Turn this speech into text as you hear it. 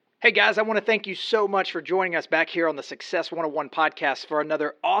Hey guys, I want to thank you so much for joining us back here on the Success 101 podcast for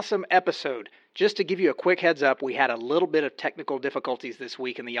another awesome episode. Just to give you a quick heads up, we had a little bit of technical difficulties this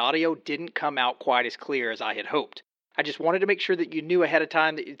week and the audio didn't come out quite as clear as I had hoped. I just wanted to make sure that you knew ahead of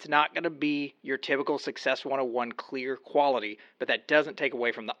time that it's not going to be your typical Success 101 clear quality, but that doesn't take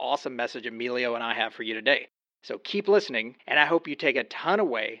away from the awesome message Emilio and I have for you today. So keep listening, and I hope you take a ton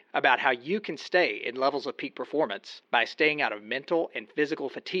away about how you can stay in levels of peak performance by staying out of mental and physical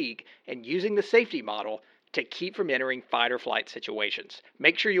fatigue and using the safety model to keep from entering fight or flight situations.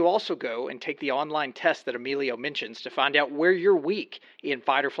 Make sure you also go and take the online test that Emilio mentions to find out where you're weak in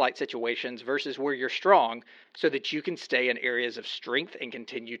fight or flight situations versus where you're strong so that you can stay in areas of strength and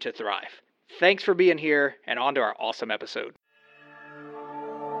continue to thrive. Thanks for being here, and on to our awesome episode.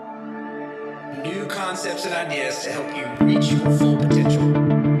 New concepts and ideas to help you reach your full potential.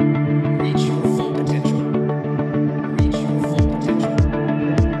 Reach your full potential. Reach your full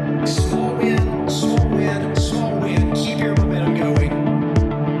potential. Small win, small win, small win. Keep your momentum going.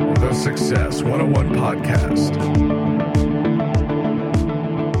 The Success 101 Podcast.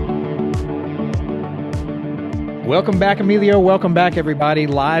 Welcome back, Emilio. Welcome back, everybody.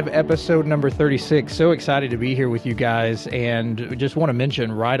 Live episode number 36. So excited to be here with you guys. And just want to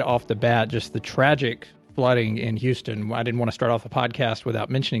mention right off the bat, just the tragic flooding in Houston. I didn't want to start off the podcast without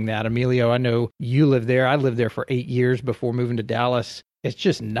mentioning that. Emilio, I know you live there. I lived there for 8 years before moving to Dallas. It's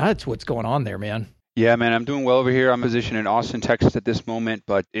just nuts what's going on there, man. Yeah, man, I'm doing well over here. I'm positioned in Austin, Texas at this moment,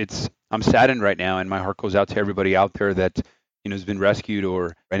 but I'm saddened right now, and my heart goes out to everybody out there that has been rescued,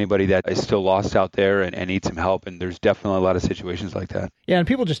 or anybody that is still lost out there and needs some help. And there's definitely a lot of situations like that. Yeah, and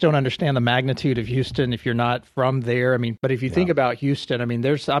people just don't understand the magnitude of Houston if you're not from there. But if you think about Houston,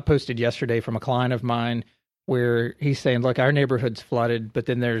 I posted yesterday from a client of mine where he's saying, look, our neighborhood's flooded, but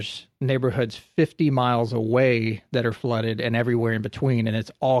then there's neighborhoods 50 miles away that are flooded and everywhere in between, and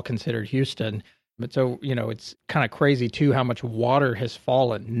it's all considered Houston. But so, it's kind of crazy, too, how much water has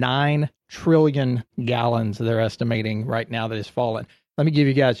fallen. 9 trillion gallons they're estimating right now that has fallen. Let me give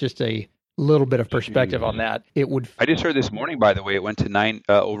you guys just a little bit of perspective on that. I just heard this morning, by the way, it went to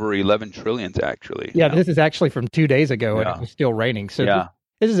over 11 trillions, actually. Yeah, this is actually from 2 days ago, and it was still raining. So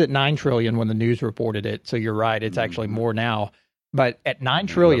this is at 9 trillion when the news reported it. So you're right, it's actually more now. But at 9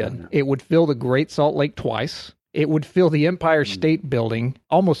 trillion, it would fill the Great Salt Lake twice. It would fill the Empire State Building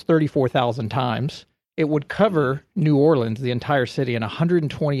almost 34,000 times. It would cover New Orleans, the entire city, in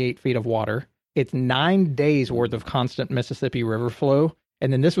 128 feet of water. It's 9 days worth of constant Mississippi River flow.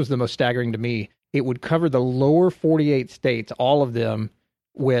 And then this was the most staggering to me. It would cover the lower 48 states, all of them,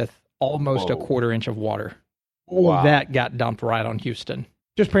 with almost a quarter inch of water. All of that got dumped right on Houston.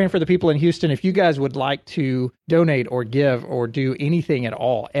 Just praying for the people in Houston. If you guys would like to donate or give or do anything at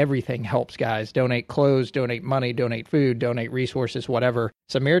all, everything helps, guys. Donate clothes, donate money, donate food, donate resources, whatever.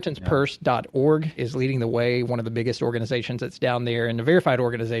 SamaritansPurse.org is leading the way, one of the biggest organizations that's down there, and a verified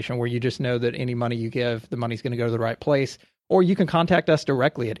organization where you just know that any money you give, the money's going to go to the right place. Or you can contact us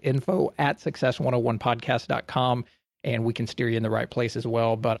directly at info@success101podcast.com. And we can steer you in the right place as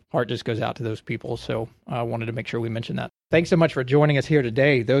well. But heart just goes out to those people. So I wanted to make sure we mentioned that. Thanks so much for joining us here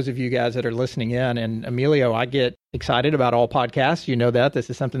today. Those of you guys that are listening in. And Emilio, I get excited about all podcasts. You know that. This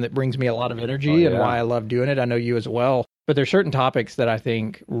is something that brings me a lot of energy and why I love doing it. I know you as well. But there's certain topics that I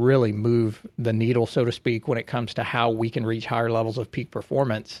think really move the needle, so to speak, when it comes to how we can reach higher levels of peak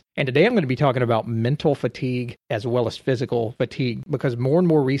performance. And today I'm going to be talking about mental fatigue as well as physical fatigue, because more and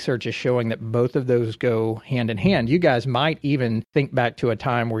more research is showing that both of those go hand in hand. You guys might even think back to a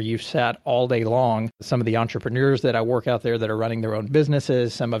time where you've sat all day long. Some of the entrepreneurs that I work out there that are running their own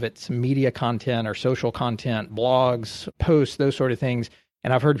businesses, some of it's media content or social content, blogs, posts, those sort of things.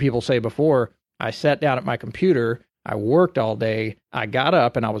 And I've heard people say before, I sat down at my computer, I worked all day, I got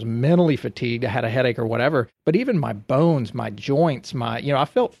up and I was mentally fatigued, I had a headache or whatever, but even my bones, my joints, I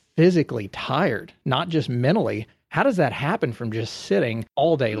felt physically tired, not just mentally. How does that happen from just sitting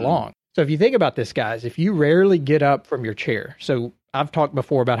all day long? So if you think about this, guys, if you rarely get up from your chair, so I've talked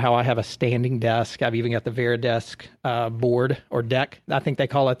before about how I have a standing desk. I've even got the Veridesk board or deck, I think they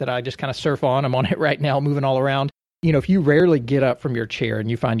call it, that I just kind of surf on. I'm on it right now, moving all around. If you rarely get up from your chair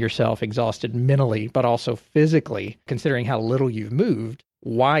and you find yourself exhausted mentally, but also physically, considering how little you've moved,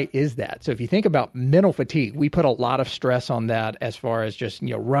 why is that? So if you think about mental fatigue, we put a lot of stress on that as far as just,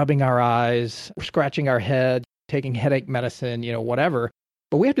 rubbing our eyes, scratching our head, taking headache medicine, whatever.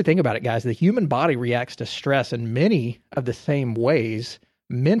 But we have to think about it, guys. The human body reacts to stress in many of the same ways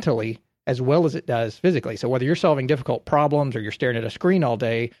mentally as well as it does physically. So whether you're solving difficult problems or you're staring at a screen all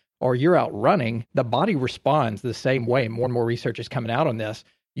day, or you're out running, the body responds the same way. More and more research is coming out on this.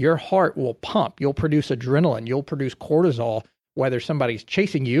 Your heart will pump. You'll produce adrenaline. You'll produce cortisol whether somebody's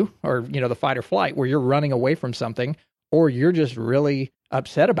chasing you or, the fight or flight where you're running away from something, or you're just really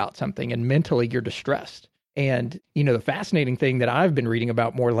upset about something and mentally you're distressed. And, the fascinating thing that I've been reading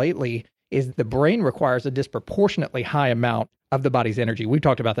about more lately is the brain requires a disproportionately high amount of the body's energy. We've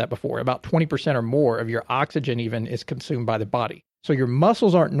talked about that before. About 20% or more of your oxygen even is consumed by the body. So your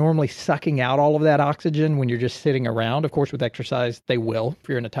muscles aren't normally sucking out all of that oxygen when you're just sitting around. Of course, with exercise, they will if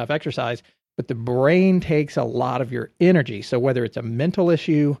you're in a tough exercise. But the brain takes a lot of your energy. So whether it's a mental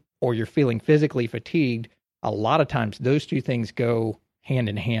issue or you're feeling physically fatigued, a lot of times those two things go hand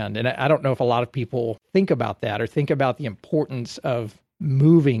in hand. And I don't know if a lot of people think about that or think about the importance of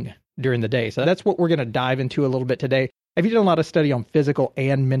moving during the day. So that's what we're going to dive into a little bit today. Have you done a lot of study on physical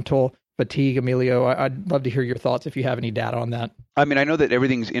and mental fatigue, Emilio? I'd love to hear your thoughts if you have any data on that. I mean, I know that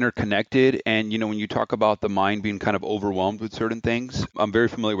everything's interconnected. And, when you talk about the mind being kind of overwhelmed with certain things, I'm very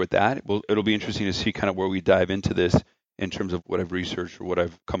familiar with that. It'll be interesting to see kind of where we dive into this in terms of what I've researched or what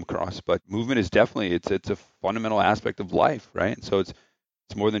I've come across. But movement is definitely, it's a fundamental aspect of life, right? And so it's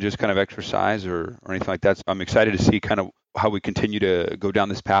more than just kind of exercise or anything like that. So I'm excited to see kind of how we continue to go down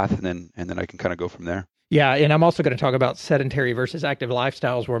this path, and then I can kind of go from there. Yeah, and I'm also going to talk about sedentary versus active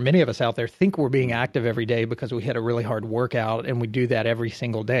lifestyles, where many of us out there think we're being active every day because we hit a really hard workout and we do that every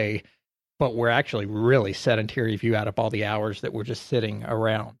single day, but we're actually really sedentary if you add up all the hours that we're just sitting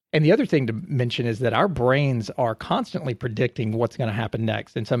around. And the other thing to mention is that our brains are constantly predicting what's going to happen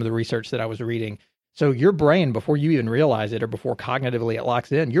next in some of the research that I was reading. So your brain, before you even realize it or before cognitively it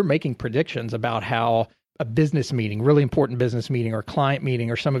locks in, you're making predictions about how a business meeting, really important business meeting or client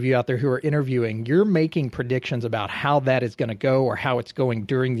meeting, or some of you out there who are interviewing, you're making predictions about how that is going to go or how it's going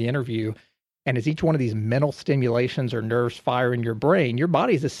during the interview. And as each one of these mental stimulations or nerves fire in your brain, your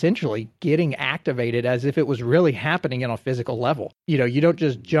body is essentially getting activated as if it was really happening on a physical level. You don't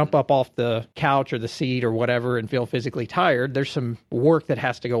just jump up off the couch or the seat or whatever and feel physically tired. There's some work that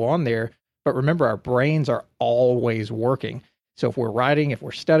has to go on there. But remember, our brains are always working. So if we're writing, if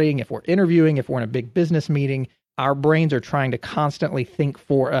we're studying, if we're interviewing, if we're in a big business meeting, our brains are trying to constantly think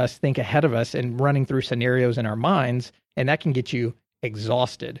for us, think ahead of us, and running through scenarios in our minds. And that can get you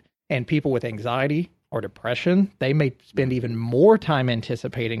exhausted. And people with anxiety or depression, they may spend even more time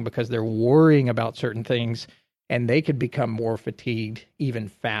anticipating because they're worrying about certain things, and they could become more fatigued even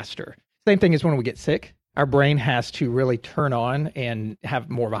faster. Same thing as when we get sick. Our brain has to really turn on and have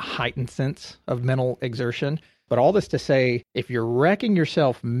more of a heightened sense of mental exertion. But all this to say, if you're wrecking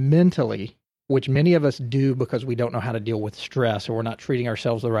yourself mentally, which many of us do because we don't know how to deal with stress or we're not treating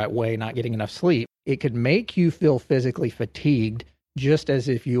ourselves the right way, not getting enough sleep, it could make you feel physically fatigued, just as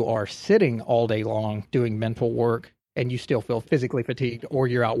if you are sitting all day long doing mental work and you still feel physically fatigued, or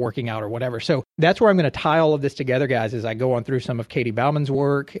you're out working out or whatever. So that's where I'm going to tie all of this together, guys, as I go on through some of Katie Bauman's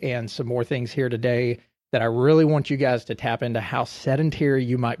work and some more things here today, that I really want you guys to tap into how sedentary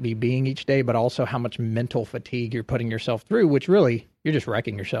you might be being each day, but also how much mental fatigue you're putting yourself through, which really, you're just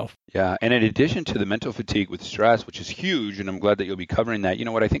wrecking yourself. Yeah, and in addition to the mental fatigue with stress, which is huge, and I'm glad that you'll be covering that,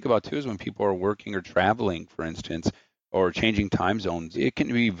 what I think about too is when people are working or traveling, for instance, or changing time zones, it can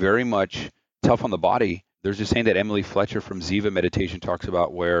be very much tough on the body. There's this saying that Emily Fletcher from Ziva Meditation talks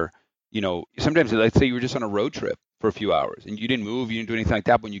about where, sometimes let's say you were just on a road trip for a few hours and you didn't move, you didn't do anything like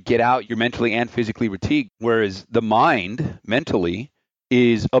that. But when you get out, you're mentally and physically fatigued. Whereas the mind mentally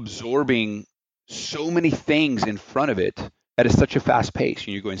is absorbing so many things in front of it at such a fast pace.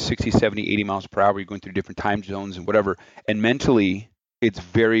 You're going 60, 70, 80 miles per hour. You're going through different time zones and whatever. And mentally, it's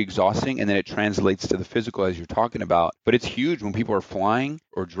very exhausting. And then it translates to the physical as you're talking about. But it's huge when people are flying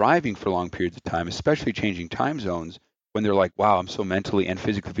or driving for long periods of time, especially changing time zones, when they're like, wow, I'm so mentally and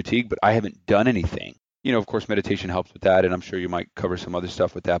physically fatigued, but I haven't done anything. Of course, meditation helps with that, and I'm sure you might cover some other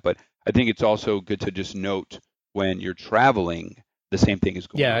stuff with that. But I think it's also good to just note when you're traveling, the same thing is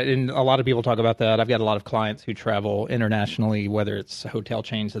going on. Yeah, and a lot of people talk about that. I've got a lot of clients who travel internationally, whether it's hotel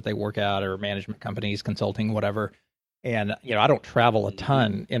chains that they work at or management companies, consulting, whatever. And, I don't travel a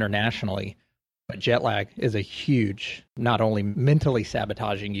ton internationally, but jet lag is a huge, not only mentally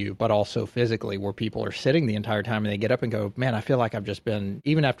sabotaging you, but also physically, where people are sitting the entire time and they get up and go, man, I feel like I've just been,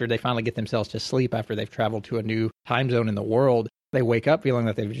 even after they finally get themselves to sleep, after they've traveled to a new time zone in the world, they wake up feeling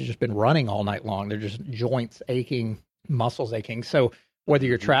that they've just been running all night long. They're just joints aching, muscles aching. So whether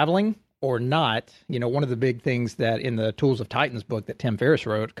you're traveling or not, one of the big things that in the Tools of Titans book that Tim Ferriss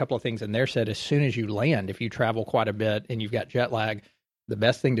wrote, a couple of things in there said, as soon as you land, if you travel quite a bit and you've got jet lag, the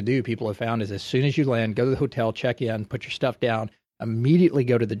best thing to do, people have found, is as soon as you land, go to the hotel, check in, put your stuff down, immediately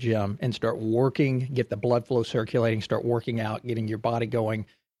go to the gym and start working, get the blood flow circulating, start working out, getting your body going,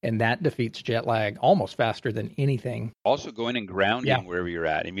 And that defeats jet lag almost faster than anything. Also going and grounding wherever you're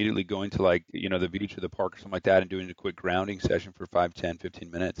at, immediately going to like, the beach or the park or something like that and doing a quick grounding session for 5, 10, 15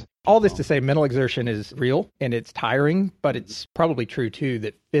 minutes. All this to say mental exertion is real and it's tiring, but it's probably true too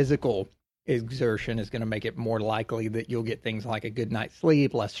that physical exertion is going to make it more likely that you'll get things like a good night's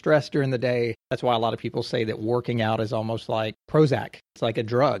sleep, less stress during the day. That's why a lot of people say that working out is almost like Prozac. It's like a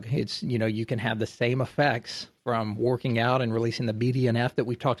drug. It's, you can have the same effects from working out and releasing the BDNF that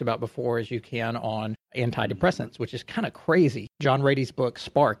we've talked about before as you can on antidepressants, which is kind of crazy. John Rady's book,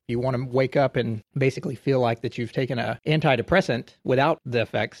 Spark, you want to wake up and basically feel like that you've taken an antidepressant without the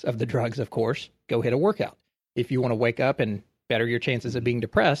effects of the drugs, of course, go hit a workout. If you want to wake up and better your chances of being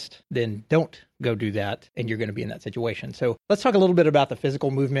depressed, then don't go do that, and you're going to be in that situation. So let's talk a little bit about the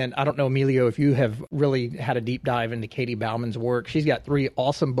physical movement. I don't know, Emilio, if you have really had a deep dive into Katie Bauman's work. She's got 3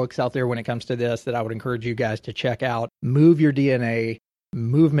 awesome books out there when it comes to this that I would encourage you guys to check out. Move Your DNA,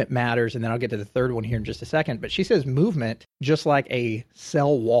 Movement Matters, and then I'll get to the third one here in just a second. But she says movement, just like a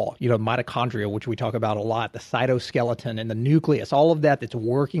cell wall, mitochondria, which we talk about a lot, the cytoskeleton and the nucleus, all of that's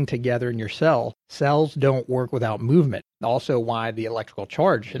working together in your cell. Cells don't work without movement. Also why the electrical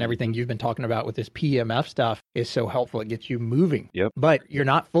charge and everything you've been talking about with this PEMF stuff is so helpful. It gets you moving. Yep. But you're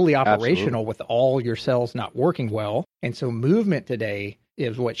not fully operational with all your cells not working well. And so movement today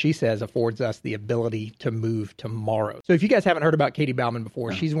is what she says affords us the ability to move tomorrow. So if you guys haven't heard about Katie Bauman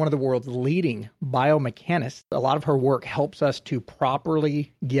before, she's one of the world's leading biomechanists. A lot of her work helps us to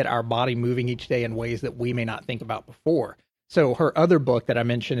properly get our body moving each day in ways that we may not think about before. So her other book that I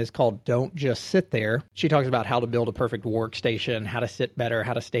mentioned is called Don't Just Sit There. She talks about how to build a perfect workstation, how to sit better,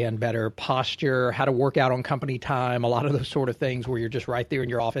 how to stand better, posture, how to work out on company time, a lot of those sort of things where you're just right there in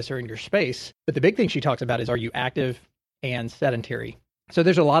your office or in your space. But the big thing she talks about is, are you active and sedentary? So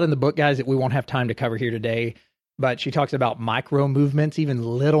there's a lot in the book, guys, that we won't have time to cover here today. But she talks about micro movements, even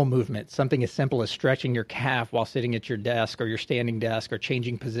little movements, something as simple as stretching your calf while sitting at your desk or your standing desk or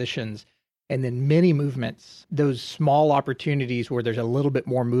changing positions. And then many movements, those small opportunities where there's a little bit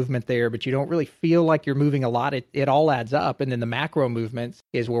more movement there, but you don't really feel like you're moving a lot. It all adds up. And then the macro movements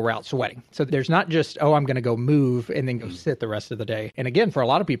is where we're out sweating. So there's not just, I'm going to go move and then go sit the rest of the day. And again, for a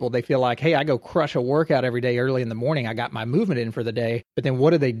lot of people, they feel like, hey, I go crush a workout every day early in the morning. I got my movement in for the day. But then what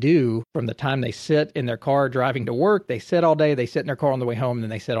do they do from the time they sit in their car driving to work? They sit all day, they sit in their car on the way home, and then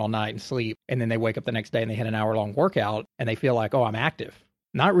they sit all night and sleep. And then they wake up the next day and they hit an hour-long workout and they feel like, I'm active.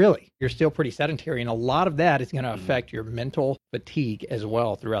 Not really. You're still pretty sedentary. And a lot of that is going to affect your mental fatigue as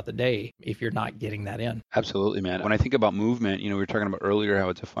well throughout the day if you're not getting that in. Absolutely, man. When I think about movement, we were talking about earlier how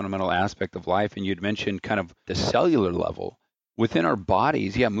it's a fundamental aspect of life. And you'd mentioned kind of the cellular level within our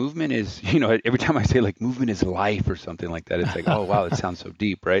bodies. Yeah, movement is, every time I say like movement is life or something like that, it's like, oh, wow, it sounds so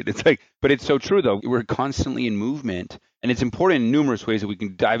deep, right? It's like, but it's so true though. We're constantly in movement, and it's important in numerous ways that we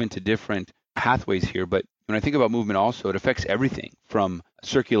can dive into different pathways here. But when I think about movement also, it affects everything from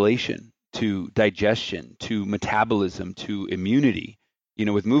circulation to digestion to metabolism to immunity.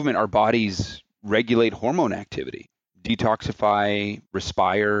 With movement, our bodies regulate hormone activity, detoxify,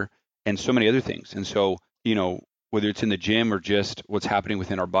 respire, and so many other things. And so, whether it's in the gym or just what's happening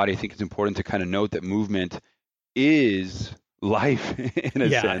within our body, I think it's important to kind of note that movement is life in a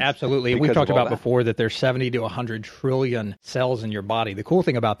sense. Yeah, absolutely. We've talked about before that there's 70 to 100 trillion cells in your body. The cool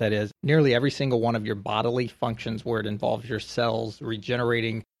thing about that is nearly every single one of your bodily functions where it involves your cells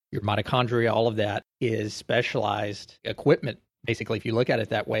regenerating, your mitochondria, all of that is specialized equipment, basically, if you look at it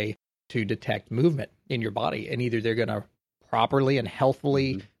that way, to detect movement in your body. And either they're going to properly and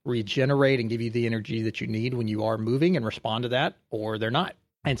healthfully regenerate and give you the energy that you need when you are moving and respond to that, or they're not.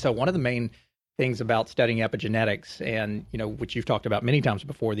 And so one of the main things about studying epigenetics and, which you've talked about many times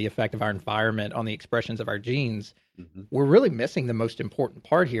before, the effect of our environment on the expressions of our genes, we're really missing the most important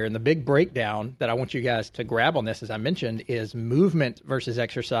part here. And the big breakdown that I want you guys to grab on this, as I mentioned, is movement versus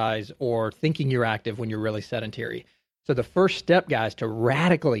exercise, or thinking you're active when you're really sedentary. So the first step, guys, to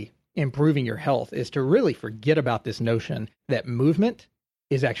radically improving your health is to really forget about this notion that movement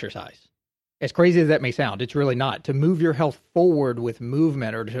is exercise. As crazy as that may sound, it's really not. To move your health forward with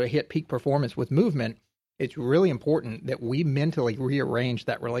movement, or to hit peak performance with movement, it's really important that we mentally rearrange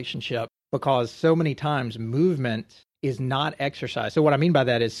that relationship, because so many times movement is not exercise. So what I mean by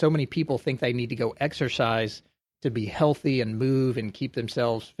that is so many people think they need to go exercise to be healthy and move and keep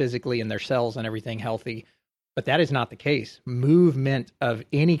themselves physically and their cells and everything healthy. But that is not the case. Movement of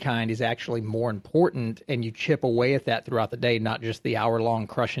any kind is actually more important, and you chip away at that throughout the day, not just the hour-long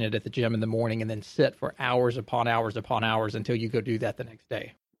crushing it at the gym in the morning and then sit for hours upon hours upon hours until you go do that the next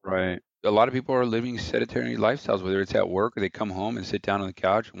day. Right. a lot of people are living sedentary lifestyles, whether it's at work or they come home and sit down on the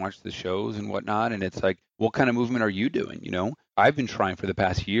couch and watch the shows and whatnot. And it's like, what kind of movement are you doing? I've been trying for the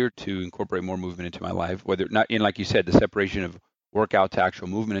past year to incorporate more movement into my life, whether not in, like you said, the separation of workout to actual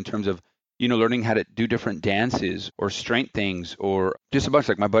movement in terms of, learning how to do different dances or strength things or just a bunch.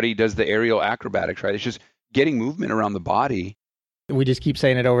 Like my buddy does the aerial acrobatics, right? It's just getting movement around the body. We just keep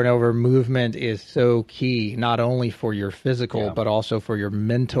saying it over and over. Movement is so key, not only for your physical, but also for your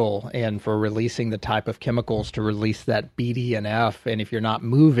mental and for releasing the type of chemicals to release that BDNF. And if you're not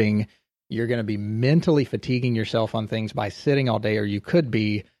moving, you're going to be mentally fatiguing yourself on things by sitting all day, or you could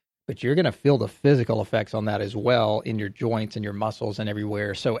be, but you're going to feel the physical effects on that as well in your joints and your muscles and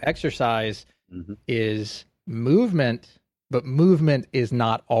everywhere. So exercise is movement, but movement is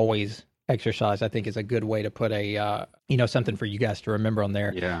not always exercise. I think is a good way to put a, something for you guys to remember on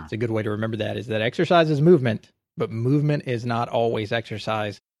there. Yeah. It's a good way to remember that is that exercise is movement, but movement is not always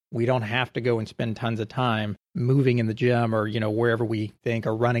exercise. We don't have to go and spend tons of time moving in the gym or, wherever we think,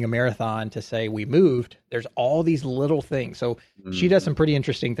 or running a marathon to say we moved. There's all these little things. So she does some pretty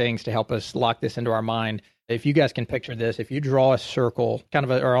interesting things to help us lock this into our mind. If you guys can picture this, if you draw a circle,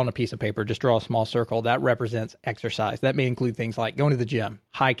 or on a piece of paper, just draw a small circle, that represents exercise. That may include things like going to the gym,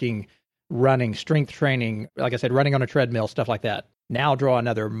 hiking, running, strength training, like I said, running on a treadmill, stuff like that. Now draw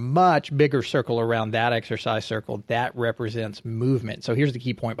another much bigger circle around that exercise circle. That represents movement. So here's the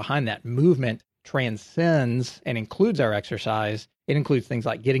key point behind that. Movement transcends and includes our exercise. It includes things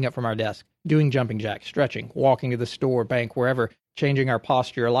like getting up from our desk, doing jumping jacks, stretching, walking to the store, bank, wherever, changing our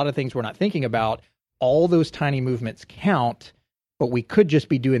posture, a lot of things we're not thinking about. All those tiny movements count, but we could just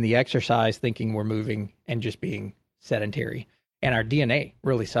be doing the exercise thinking we're moving and just being sedentary. And our DNA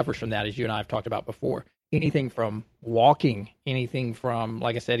really suffers from that, as you and I have talked about before. Anything from walking, anything from,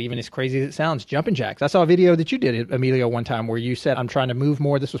 like I said, even as crazy as it sounds, jumping jacks. I saw a video that you did, Emilio, one time where you said, I'm trying to move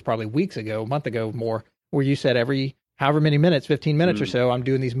more. This was probably weeks ago, a month ago more, where you said every however many minutes, 15 minutes or so, I'm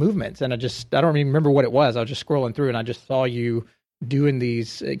doing these movements. And I don't even remember what it was. I was just scrolling through and I just saw you doing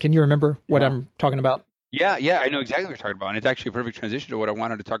these. Can you remember what I'm talking about? Yeah, I know exactly what you're talking about. And it's actually a perfect transition to what I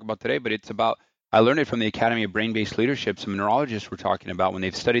wanted to talk about today, but it's about, I learned it from the Academy of Brain-Based Leadership. Some neurologists were talking about when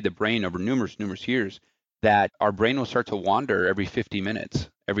they've studied the brain over numerous years, that our brain will start to wander every 50 minutes,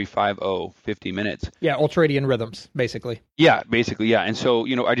 every 50 minutes. Yeah, ultradian rhythms, basically. Yeah, basically, yeah. And so,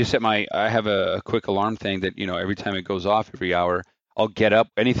 I just set I have a quick alarm thing that, every time it goes off every hour, I'll get up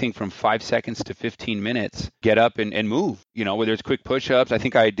anything from 5 seconds to 15 minutes, get up and move, whether it's quick push-ups. I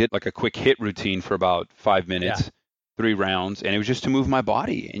think I did like a quick hit routine for about 5 minutes. Yeah. 3 rounds, and it was just to move my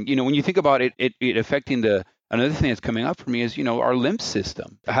body. And when you think about it affecting another thing that's coming up for me is our lymph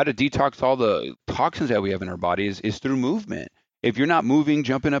system. How to detox all the toxins that we have in our bodies is through movement. If you're not moving,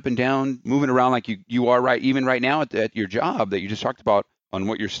 jumping up and down, moving around like you are right, even right now at your job that you just talked about on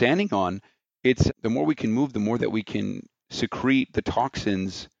what you're standing on, it's the more we can move, the more that we can secrete the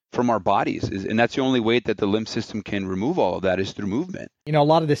toxins from our bodies. And that's the only way that the lymph system can remove all of that is through movement. A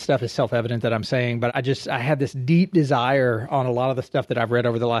lot of this stuff is self-evident that I'm saying, but I had this deep desire on a lot of the stuff that I've read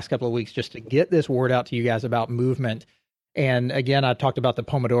over the last couple of weeks just to get this word out to you guys about movement. And again, I talked about the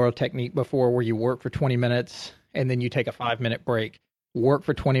Pomodoro technique before, where you work for 20 minutes and then you take a 5-minute break. Work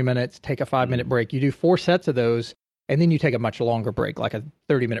for 20 minutes, take a 5-minute break. You do 4 sets of those, and then you take a much longer break, like a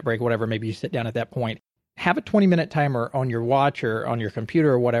 30-minute break, whatever. Maybe you sit down at that point. Have a 20-minute timer on your watch or on your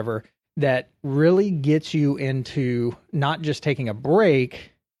computer or whatever that really gets you into not just taking a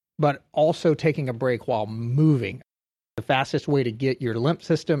break, but also taking a break while moving. The fastest way to get your lymph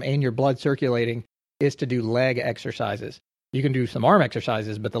system and your blood circulating is to do leg exercises. You can do some arm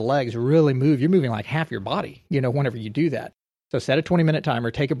exercises, but the legs really move. You're moving like half your body, whenever you do that. So set a 20-minute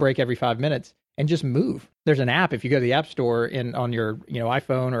timer, take a break every 5 minutes, and just move. There's an app, if you go to the App Store on your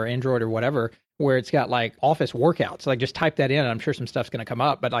iPhone or Android or whatever, where it's got like office workouts. Like just type that in and I'm sure some stuff's going to come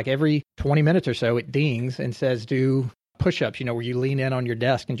up. But like every 20 minutes or so, it dings and says do push-ups, where you lean in on your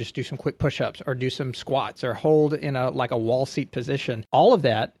desk and just do some quick push-ups or do some squats or hold in a wall seat position. All of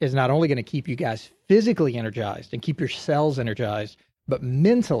that is not only going to keep you guys physically energized and keep your cells energized, but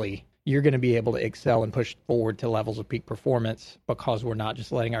mentally you're going to be able to excel and push forward to levels of peak performance because we're not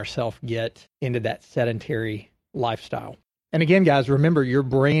just letting ourselves get into that sedentary lifestyle. And again, guys, remember, your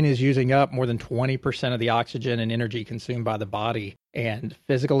brain is using up more than 20% of the oxygen and energy consumed by the body. And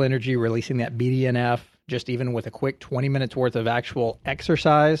physical energy, releasing that BDNF, just even with a quick 20 minutes worth of actual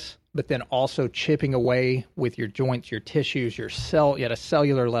exercise, but then also chipping away with your joints, your tissues, your cell at a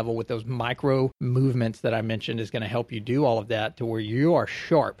cellular level with those micro movements that I mentioned is going to help you do all of that to where you are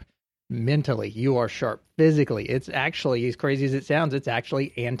sharp. mentally. You are sharp physically. It's actually, as crazy as it sounds, it's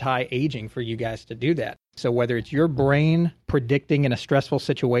actually anti-aging for you guys to do that. So whether it's your brain predicting in a stressful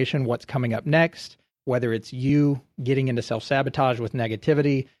situation what's coming up next, whether it's you getting into self-sabotage with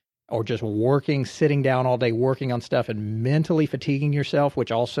negativity, or just working, sitting down all day, working on stuff and mentally fatiguing yourself,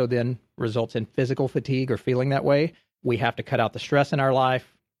 which also then results in physical fatigue or feeling that way. We have to cut out the stress in our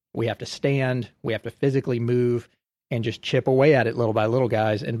life. We have to stand. We have to physically move and just chip away at it little by little,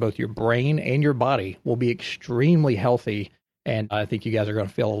 guys. And both your brain and your body will be extremely healthy. And I think you guys are going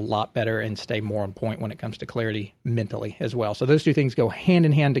to feel a lot better and stay more on point when it comes to clarity mentally as well. So those two things go hand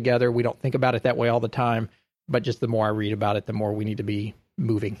in hand together. We don't think about it that way all the time, but just the more I read about it, the more we need to be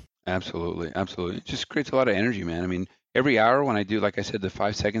moving. Absolutely. Absolutely. It just creates a lot of energy, man. I mean, every hour when I do, like I said, the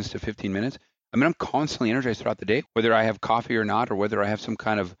 5 seconds to 15 minutes, I mean, I'm constantly energized throughout the day, whether I have coffee or not, or whether I have some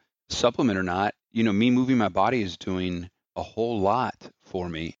kind of supplement or not. You know, me moving my body is doing a whole lot for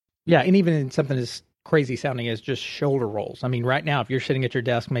me. Yeah. And even in something as crazy sounding as just shoulder rolls. I mean, right now, if you're sitting at your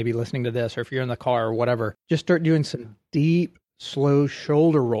desk, maybe listening to this, or if you're in the car or whatever, just start doing some deep, slow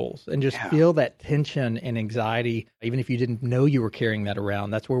shoulder rolls and just feel that tension and anxiety. Even if you didn't know you were carrying that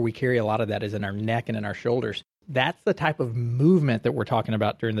around, that's where we carry a lot of that, is in our neck and in our shoulders. That's the type of movement that we're talking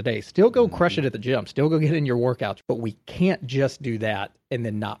about during the day. Still go crush it at the gym, still go get in your workouts, but we can't just do that and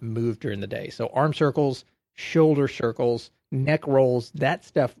then not move during the day. So arm circles, shoulder circles, neck rolls, that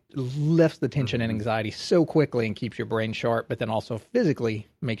stuff lifts the tension and anxiety so quickly and keeps your brain sharp, but then also physically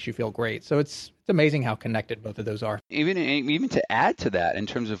makes you feel great. So it's amazing how connected both of those are. Even to add to that, in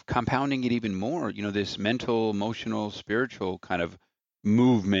terms of compounding it even more, you know, this mental, emotional, spiritual kind of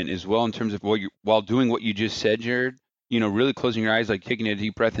movement as well, in terms of while doing what you just said, Jared, you know, really closing your eyes, like taking a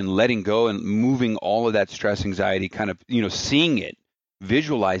deep breath and letting go and moving all of that stress, anxiety, kind of, you know, seeing it,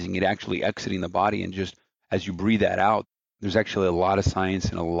 visualizing it actually exiting the body. And just as you breathe that out, there's actually a lot of science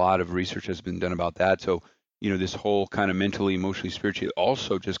and a lot of research has been done about that. So, you know, this whole kind of mentally, emotionally, spiritually,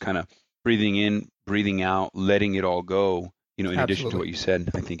 also just kind of breathing in, breathing out, letting it all go, you know, in addition to what you said,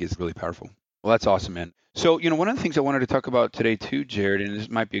 I think is really powerful. Well, that's awesome, man. So, you know, one of the things I wanted to talk about today too, Jared, and this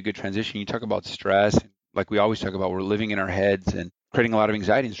might be a good transition, you talk about stress, like we always talk about, we're living in our heads and creating a lot of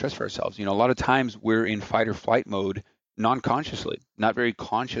anxiety and stress for ourselves. You know, a lot of times we're in fight or flight mode non-consciously, not very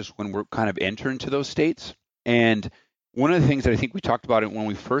conscious when we're kind of entering into those states. And one of the things that I think we talked about it when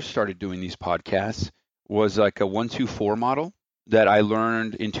we first started doing these podcasts was like a 1-2-4 model that I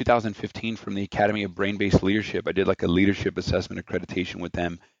learned in 2015 from the Academy of Brain-Based Leadership. I did like a leadership assessment accreditation with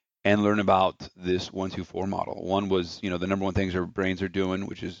them and learn about this 1-2-4 model. One was, you know, the number one things our brains are doing,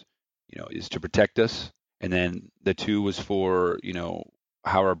 which is, you know, is to protect us. And then the 2 was for, you know,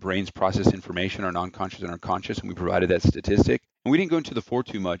 how our brains process information, our non-conscious and our conscious, and we provided that statistic. And we didn't go into the 4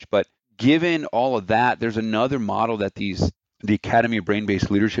 too much, but given all of that, there's another model that the Academy of Brain-Based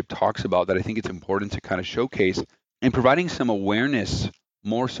Leadership talks about that I think it's important to kind of showcase and providing some awareness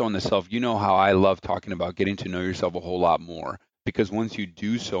more so in the self. You know how I love talking about getting to know yourself a whole lot more, because once you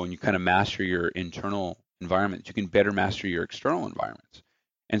do so and you kind of master your internal environment, you can better master your external environments.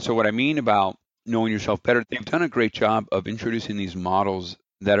 And so what I mean about knowing yourself better, they've done a great job of introducing these models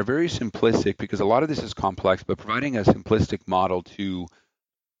that are very simplistic, because a lot of this is complex, but providing a simplistic model to,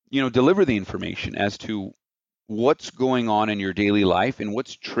 you know, deliver the information as to what's going on in your daily life and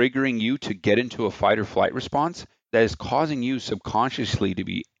what's triggering you to get into a fight or flight response that is causing you subconsciously to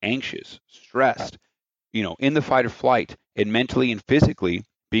be anxious, stressed, you know, in the fight or flight, and mentally and physically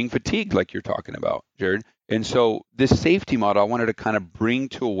being fatigued, like you're talking about, Jared. And so this safety model I wanted to kind of bring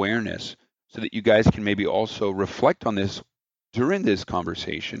to awareness so that you guys can maybe also reflect on this during this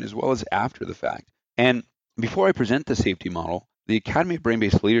conversation as well as after the fact. And before I present the safety model, the Academy of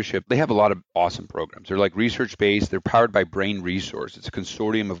Brain-Based Leadership, they have a lot of awesome programs. They're like research-based. They're powered by Brain Resource. It's a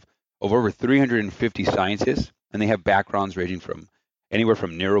consortium of over 350 scientists, and they have backgrounds ranging from anywhere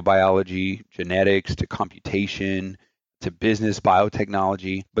from neurobiology, genetics, to computation, to business,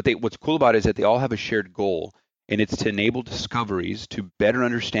 biotechnology. But what's cool about it is that they all have a shared goal, and it's to enable discoveries to better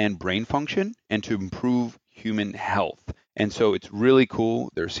understand brain function and to improve human health. And so it's really cool.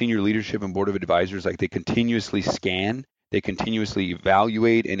 Their senior leadership and board of advisors, like they continuously scan, they continuously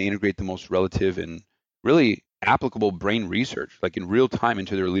evaluate and integrate the most relative and really applicable brain research, like in real time,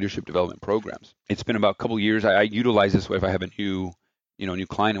 into their leadership development programs. It's been about a couple of years. I utilize this way if I have a new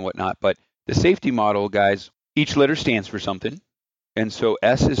client and whatnot. But the safety model, guys, each letter stands for something. And so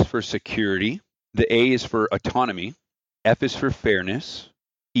S is for security. The A is for autonomy. F is for fairness.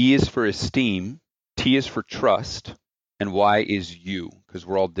 E is for esteem. T is for trust. And Y is you, because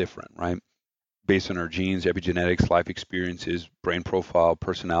we're all different, right? Based on our genes, epigenetics, life experiences, brain profile,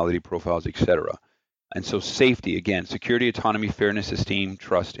 personality profiles, etc. And so safety, again, security, autonomy, fairness, esteem,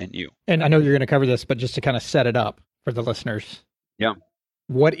 trust, and you. And I know you're going to cover this, but just to kind of set it up for the listeners. Yeah.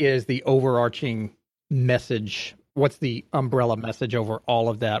 What is the overarching message? What's the umbrella message over all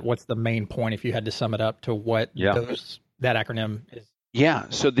of that? What's the main point if you had to sum it up to what that acronym is? Yeah.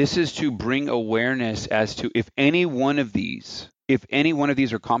 So this is to bring awareness as to if any one of these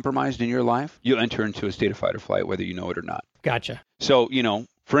are compromised in your life, you'll enter into a state of fight or flight, whether you know it or not. Gotcha. So,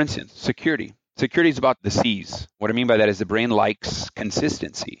 for instance, security. Security is about the C's. What I mean by that is the brain likes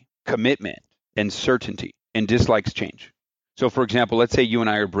consistency, commitment, and certainty, and dislikes change. So, for example, let's say you and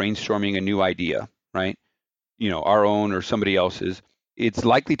I are brainstorming a new idea, right? Our own or somebody else's. It's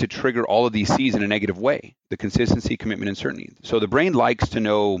likely to trigger all of these C's in a negative way, the consistency, commitment, and certainty. So the brain likes to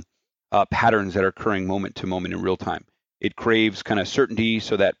know patterns that are occurring moment to moment in real time. It craves kind of certainty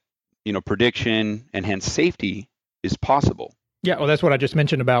so that, prediction and hence safety is possible. Yeah, well, that's what I just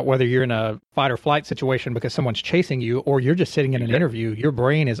mentioned about whether you're in a fight or flight situation because someone's chasing you or you're just sitting in an interview. Your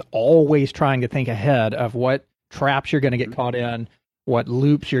brain is always trying to think ahead of what traps you're going to get caught in, what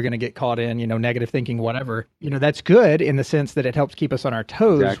loops you're going to get caught in, negative thinking, whatever. That's good in the sense that it helps keep us on our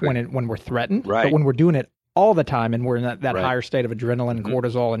toes when we're threatened. Right. But when we're doing it all the time and we're in that higher state of adrenaline and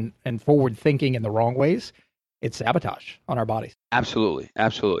cortisol and forward thinking in the wrong ways, it's sabotage on our bodies. Absolutely.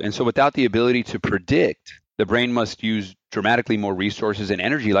 Absolutely. And so without the ability to predict, the brain must use dramatically more resources and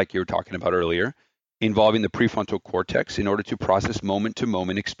energy, like you were talking about earlier, involving the prefrontal cortex in order to process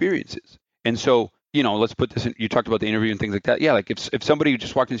moment-to-moment experiences. And so, let's put this in, you talked about the interview and things like that. Yeah, like if somebody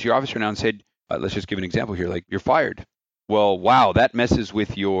just walked into your office right now and said, let's just give an example here, like you're fired. Well, wow, that messes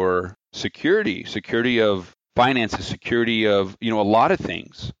with your security of finances, security of, a lot of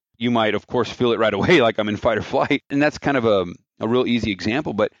things. You might, of course, feel it right away, like I'm in fight or flight. And that's kind of a real easy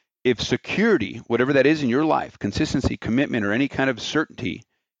example. But if security, whatever that is in your life, consistency, commitment, or any kind of certainty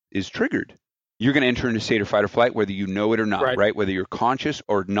is triggered, you're going to enter into a state of fight or flight, whether you know it or not, right? Whether you're conscious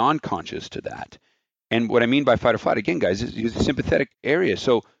or non-conscious to that. And what I mean by fight or flight, again, guys, is the sympathetic area.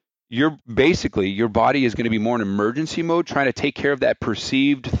 So your body is going to be more in emergency mode, trying to take care of that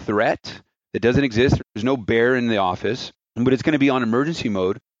perceived threat that doesn't exist. There's no bear in the office, but it's going to be on emergency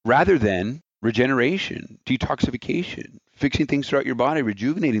mode rather than regeneration, detoxification, fixing things throughout your body,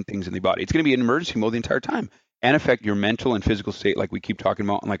 rejuvenating things in the body. It's going to be in emergency mode the entire time and affect your mental and physical state like we keep talking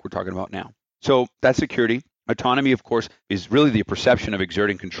about and like we're talking about now. So that's security. Autonomy, of course, is really the perception of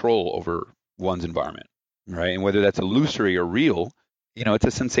exerting control over one's environment, right? And whether that's illusory or real, it's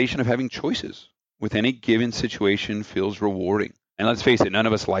a sensation of having choices with any given situation feels rewarding. And let's face it, none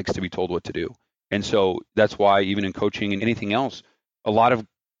of us likes to be told what to do. And so that's why even in coaching and anything else, a lot of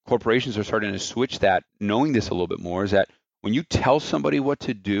corporations are starting to switch that, knowing this a little bit more, is that when you tell somebody what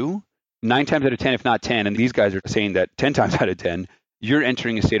to do, 9 times out of 10, if not 10, and these guys are saying that 10 times out of 10, you're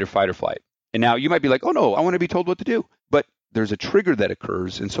entering a state of fight or flight. And now you might be like, oh no, I want to be told what to do. But there's a trigger that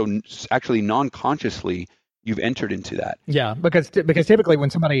occurs. And so actually non-consciously, you've entered into that. Yeah, because typically when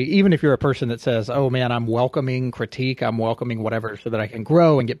somebody, even if you're a person that says, oh man, I'm welcoming critique, I'm welcoming whatever so that I can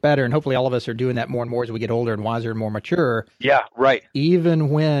grow and get better. And hopefully all of us are doing that more and more as we get older and wiser and more mature. Yeah, right. Even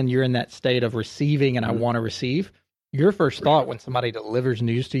when you're in that state of receiving and I want to receive, your first thought when somebody delivers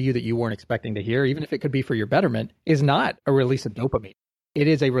news to you that you weren't expecting to hear, even if it could be for your betterment, is not a release of dopamine. It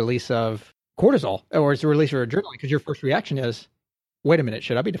is a release of cortisol, or it's a release of adrenaline, because your first reaction is, wait a minute,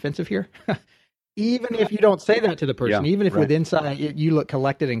 should I be defensive here? Even if you don't say that to the person, even if with inside you look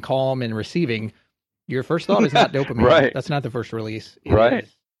collected and calm and receiving, your first thought is not dopamine. That's not the first release. It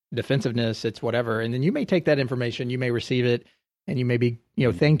is defensiveness, it's whatever. And then you may take that information, you may receive it, and you may be,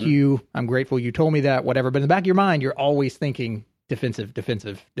 thank you, I'm grateful you told me that, whatever. But in the back of your mind, you're always thinking defensive.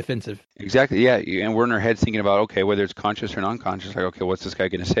 Exactly, yeah. And we're in our heads thinking about, okay, whether it's conscious or non-conscious, like, okay, what's this guy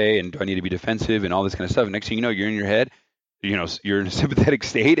going to say? And do I need to be defensive and all this kind of stuff? And next thing you know, you're in your head, you're in a sympathetic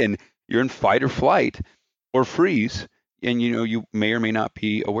state and you're in fight or flight or freeze. And, you may or may not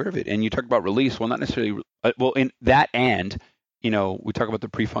be aware of it. And you talk about release. Well, not necessarily, in that and, we talk about the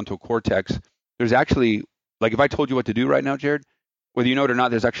prefrontal cortex. There's actually, like if I told you what to do right now, Jared, whether you know it or not,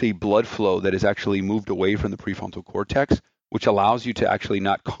 there's actually blood flow that is actually moved away from the prefrontal cortex, which allows you to actually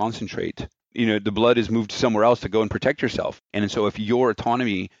not concentrate. The blood is moved somewhere else to go and protect yourself. And so if your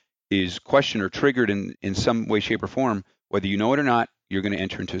autonomy is questioned or triggered in some way, shape, or form, whether you know it or not, you're going to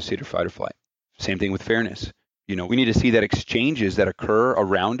enter into a state of fight or flight. Same thing with fairness. We need to see that exchanges that occur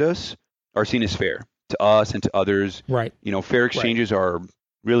around us are seen as fair to us and to others. Right. Fair exchanges are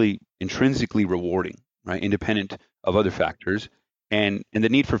really intrinsically rewarding, right? Independent of other factors. And the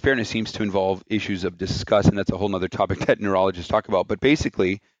need for fairness seems to involve issues of disgust, and that's a whole nother topic that neurologists talk about. But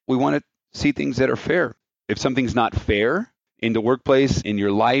basically, we want to see things that are fair. If something's not fair in the workplace, in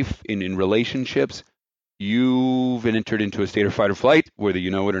your life, in relationships, you've entered into a state of fight or flight, whether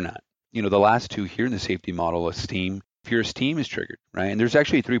you know it or not. The last two here in the safety model, esteem, if your esteem is triggered, right? And there's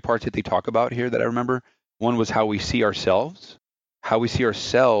actually three parts that they talk about here that I remember. One was how we see ourselves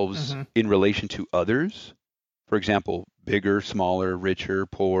in relation to others. For example, bigger, smaller, richer,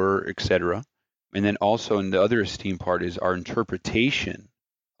 poorer, etc. And then also in the other esteem part is our interpretation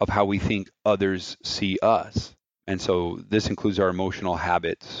of how we think others see us. And so this includes our emotional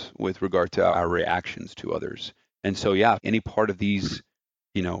habits with regard to our reactions to others. And so, yeah, any part of these,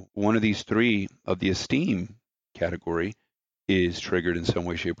 one of these three of the esteem category is triggered in some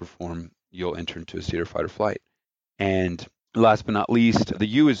way, shape, or form, you'll enter into a state of fight or flight. And last but not least, the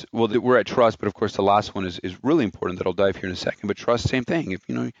U is, well, we're at trust, but of course the last one is really important that I'll dive here in a second. But trust, same thing.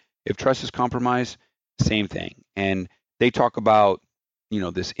 If trust is compromised, same thing. And they talk about,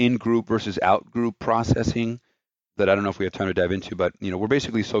 this in-group versus out-group processing that I don't know if we have time to dive into, but, we're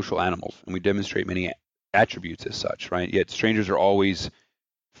basically social animals and we demonstrate many attributes as such, right? Yet strangers are always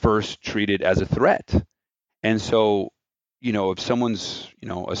first treated as a threat. And so, if someone's,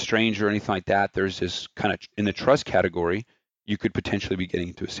 a stranger or anything like that, there's this kind of, in the trust category, you could potentially be getting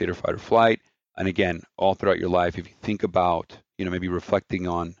into a state of fight or flight. And again, all throughout your life, if you think about, maybe reflecting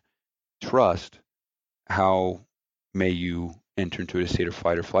on trust, how may you enter into a state of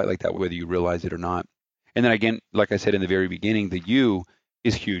fight or flight like that, whether you realize it or not. And then again, like I said in the very beginning, the U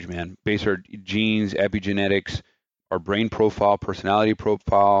is huge, man. Based on our genes, epigenetics, our brain profile, personality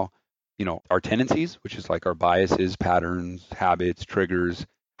profile, our tendencies, which is like our biases, patterns, habits, triggers,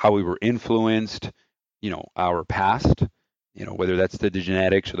 how we were influenced, our past, whether that's the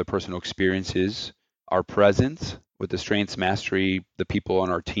genetics or the personal experiences, our presence with the strengths, mastery, the people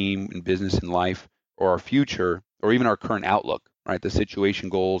on our team in business and life, or our future, or even our current outlook, right? The situation,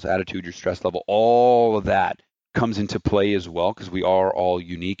 goals, attitude, your stress level, all of that comes into play as well because we are all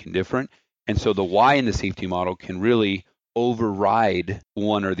unique and different. And so the Y in the safety model can really override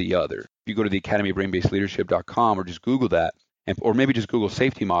one or the other. If you go to the Academy of Brain-Based Leadership.com or just Google that, or maybe just Google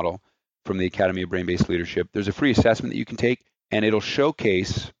safety model from the Academy of Brain-Based Leadership, there's a free assessment that you can take and it'll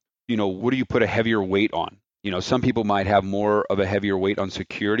showcase, what do you put a heavier weight on? Some people might have more of a heavier weight on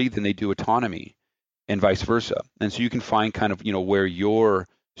security than they do autonomy and vice versa. And so you can find kind of, where you're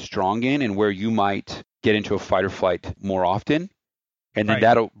strong in and where you might get into a fight or flight more often. And then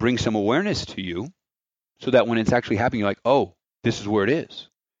that'll bring some awareness to you so that when it's actually happening, you're like, oh, this is where it is.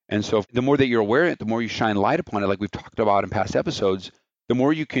 And so the more that you're aware of it, the more you shine light upon it, like we've talked about in past episodes, the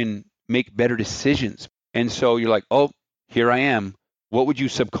more you can make better decisions. And so you're like, oh, here I am. What would you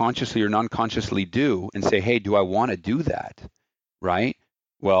subconsciously or non-consciously do and say, hey, do I want to do that? Right?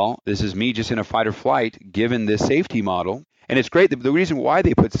 Well, this is me just in a fight or flight given this safety model. And it's great. The reason why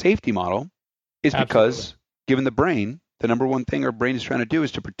they put safety model is because given the brain, the number one thing our brain is trying to do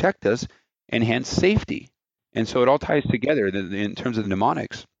is to protect us and hence safety. And so it all ties together in terms of the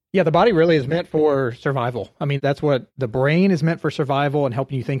mnemonics. Yeah, the body really is meant for survival. I mean, that's what the brain is meant for, survival and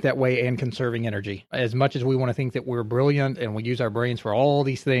helping you think that way and conserving energy. As much as we want to think that we're brilliant and we use our brains for all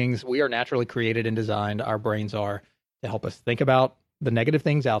these things, we are naturally created and designed, our brains are, to help us think about the negative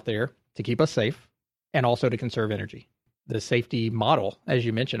things out there, to keep us safe, and also to conserve energy. The safety model, as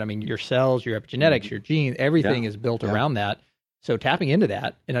you mentioned, I mean, your cells, your epigenetics, your genes, everything is built around that. So tapping into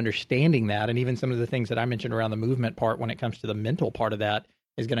that and understanding that, and even some of the things that I mentioned around the movement part when it comes to the mental part of that,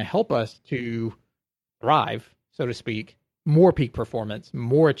 is going to help us to thrive, so to speak, more peak performance,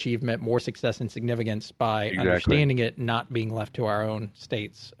 more achievement, more success and significance by understanding it, not being left to our own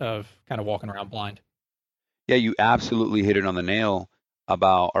states of kind of walking around blind. Yeah, you absolutely hit it on the nail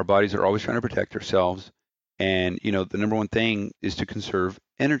about our bodies are always trying to protect ourselves. And, the number one thing is to conserve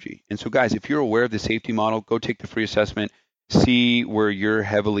energy. And so, guys, if you're aware of the safety model, go take the free assessment, see where you're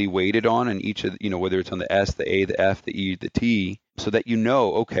heavily weighted on and each of, whether it's on the S, the A, the F, the E, the T, so that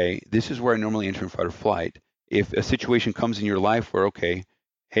okay, this is where I normally enter in fight or flight. If a situation comes in your life where, okay,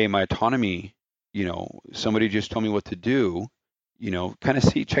 hey, my autonomy, somebody just told me what to do, kind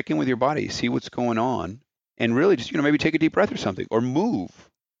of check in with your body, see what's going on, and really just, maybe take a deep breath or something, or move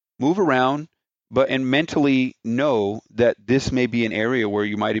around, and mentally know that this may be an area where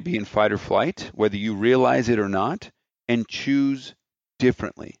you might be in fight or flight, whether you realize it or not, and choose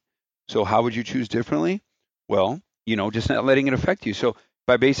differently. So how would you choose differently? Well, just not letting it affect you. So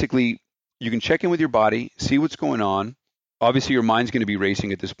by basically, you can check in with your body, see what's going on. Obviously, your mind's going to be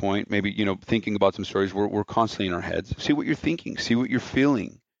racing at this point. Maybe, thinking about some stories. We're constantly in our heads. See what you're thinking. See what you're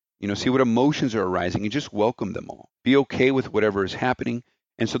feeling. See what emotions are arising and just welcome them all. Be okay with whatever is happening.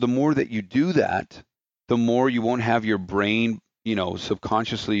 And so the more that you do that, the more you won't have your brain,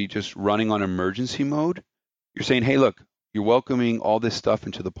 subconsciously just running on emergency mode. You're saying, hey, look, you're welcoming all this stuff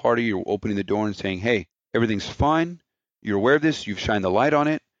into the party. You're opening the door and saying, hey, everything's fine. You're aware of this. You've shined the light on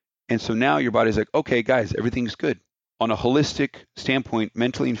it. And so now your body's like, okay, guys, everything's good. On a holistic standpoint,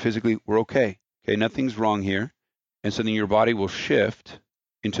 mentally and physically, we're okay. Okay, nothing's wrong here. And so then your body will shift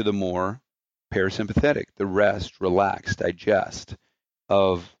into the more parasympathetic, the rest, relax, digest,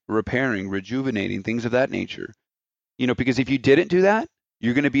 of repairing, rejuvenating, things of that nature. Because if you didn't do that,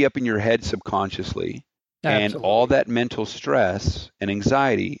 you're going to be up in your head subconsciously. Absolutely. And all that mental stress and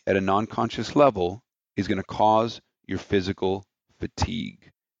anxiety at a non-conscious level is going to cause your physical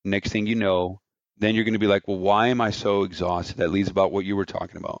fatigue. Next thing you know, then you're going to be like, well, why am I so exhausted? That leads about what you were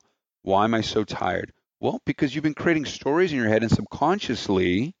talking about. Why am I so tired? Well, because you've been creating stories in your head, and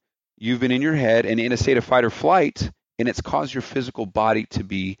subconsciously, you've been in your head and in a state of fight or flight, and it's caused your physical body to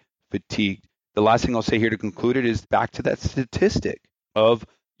be fatigued. The last thing I'll say here to conclude it is back to that statistic of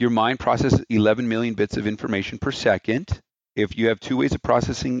your mind processes 11 million bits of information per second. If you have two ways of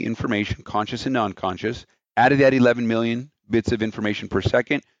processing information, conscious and non-conscious, out of that 11 million bits of information per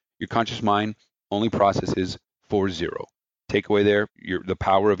second, your conscious mind only processes 40. Take away there the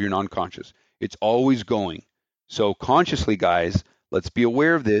power of your non-conscious. It's always going. So consciously, guys, let's be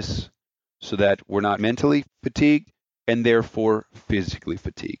aware of this so that we're not mentally fatigued and therefore physically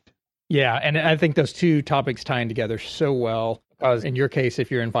fatigued. Yeah, and I think those two topics tie in together so well, because in your case, if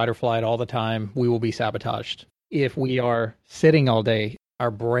you're in fight or flight all the time, we will be sabotaged. If we are sitting all day,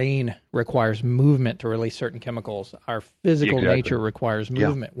 our brain requires movement to release certain chemicals. Our physical nature requires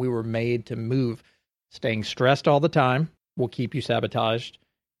movement. We were made to move. Staying stressed all the time will keep you sabotaged.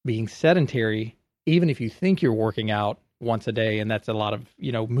 Being sedentary, even if you think you're working out once a day, and that's a lot of,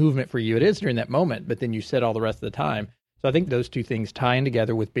 movement for you, it is during that moment, but then you sit all the rest of the time. So I think those two things tie in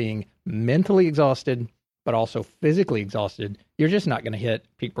together with being mentally exhausted, but also physically exhausted. You're just not going to hit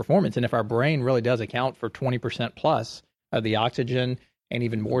peak performance. And if our brain really does account for 20% plus of the oxygen and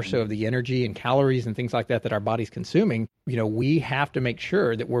even more so of the energy and calories and things like that our body's consuming, we have to make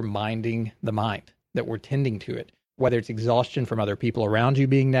sure that we're minding the mind, that we're tending to it. Whether it's exhaustion from other people around you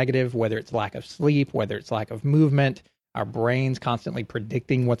being negative, whether it's lack of sleep, whether it's lack of movement, our brain's constantly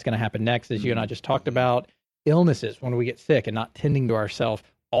predicting what's going to happen next, as you and I just talked about. Illnesses, when we get sick and not tending to ourselves,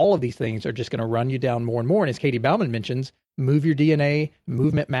 all of these things are just going to run you down more and more. And as Katie Bauman mentions, move your DNA,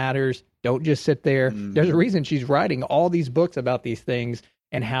 movement matters. Don't just sit there. There's a reason she's writing all these books about these things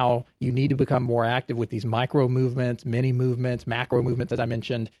and how you need to become more active with these micro movements, mini movements, macro movements, as I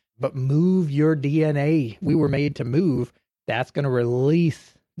mentioned. But move your DNA. We were made to move. That's going to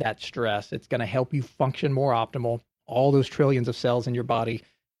release that stress. It's going to help you function more optimal. All those trillions of cells in your body,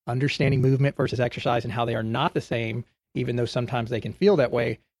 understanding movement versus exercise and how they are not the same, even though sometimes they can feel that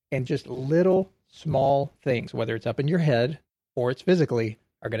way. And just little small things, whether it's up in your head or it's physically,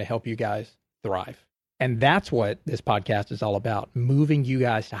 are going to help you guys thrive. And that's what this podcast is all about, moving you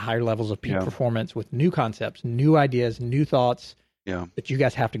guys to higher levels of peak performance with new concepts, new ideas, new thoughts. But you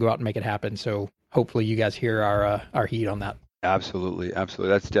guys have to go out and make it happen. So hopefully you guys hear our heat on that. Absolutely.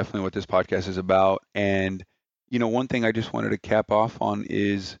 That's definitely what this podcast is about. And, one thing I just wanted to cap off on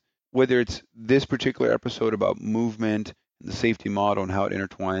is whether it's this particular episode about movement and the safety model and how it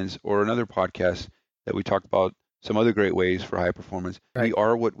intertwines, or another podcast that we talk about some other great ways for high performance. Right. We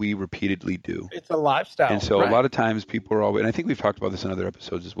are what we repeatedly do. It's a lifestyle. And so a lot of times people are always, and I think we've talked about this in other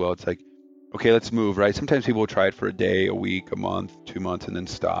episodes as well. It's like, okay, let's move, right? Sometimes people will try it for a day, a week, a month, 2 months, and then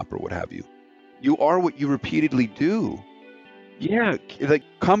stop or what have you. You are what you repeatedly do. Yeah, like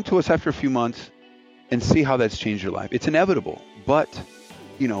come to us after a few months and see how that's changed your life. It's inevitable, but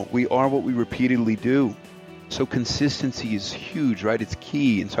we are what we repeatedly do. So consistency is huge, right? It's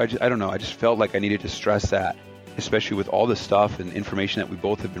key. And so I don't know, I just felt like I needed to stress that, especially with all the stuff and information that we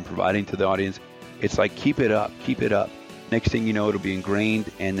both have been providing to the audience. It's like, keep it up. Next thing you know, it'll be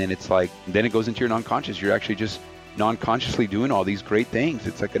ingrained, and then it's like, then it goes into your non-conscious. You're actually just non-consciously doing all these great things.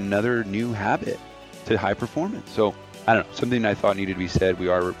 It's like another new habit to high performance. So I don't know, something I thought needed to be said. We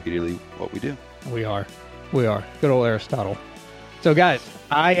are repeatedly what we do. We are. Good old Aristotle. So guys,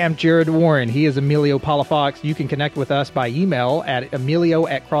 I am Jared Warren. He is Emilio Palafox. You can connect with us by email at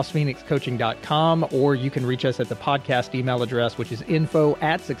emilio@crossphoenixcoaching.com, or you can reach us at the podcast email address, which is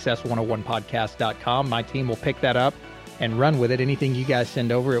info@success101podcast.com. My team will pick that up and run with it. Anything you guys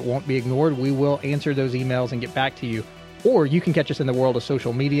send over, it won't be ignored. We will answer those emails and get back to you. Or you can catch us in the world of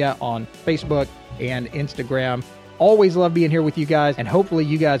social media on Facebook and Instagram. Always love being here with you guys, and hopefully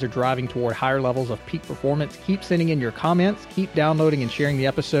you guys are driving toward higher levels of peak performance. Keep sending in your comments, keep downloading and sharing the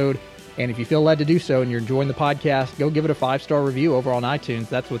episode, and if you feel led to do so and you're enjoying the podcast, go give it a 5-star review over on iTunes.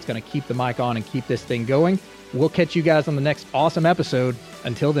 That's what's going to keep the mic on and keep this thing going. We'll catch you guys on the next awesome episode.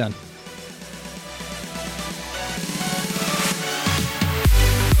 Until then.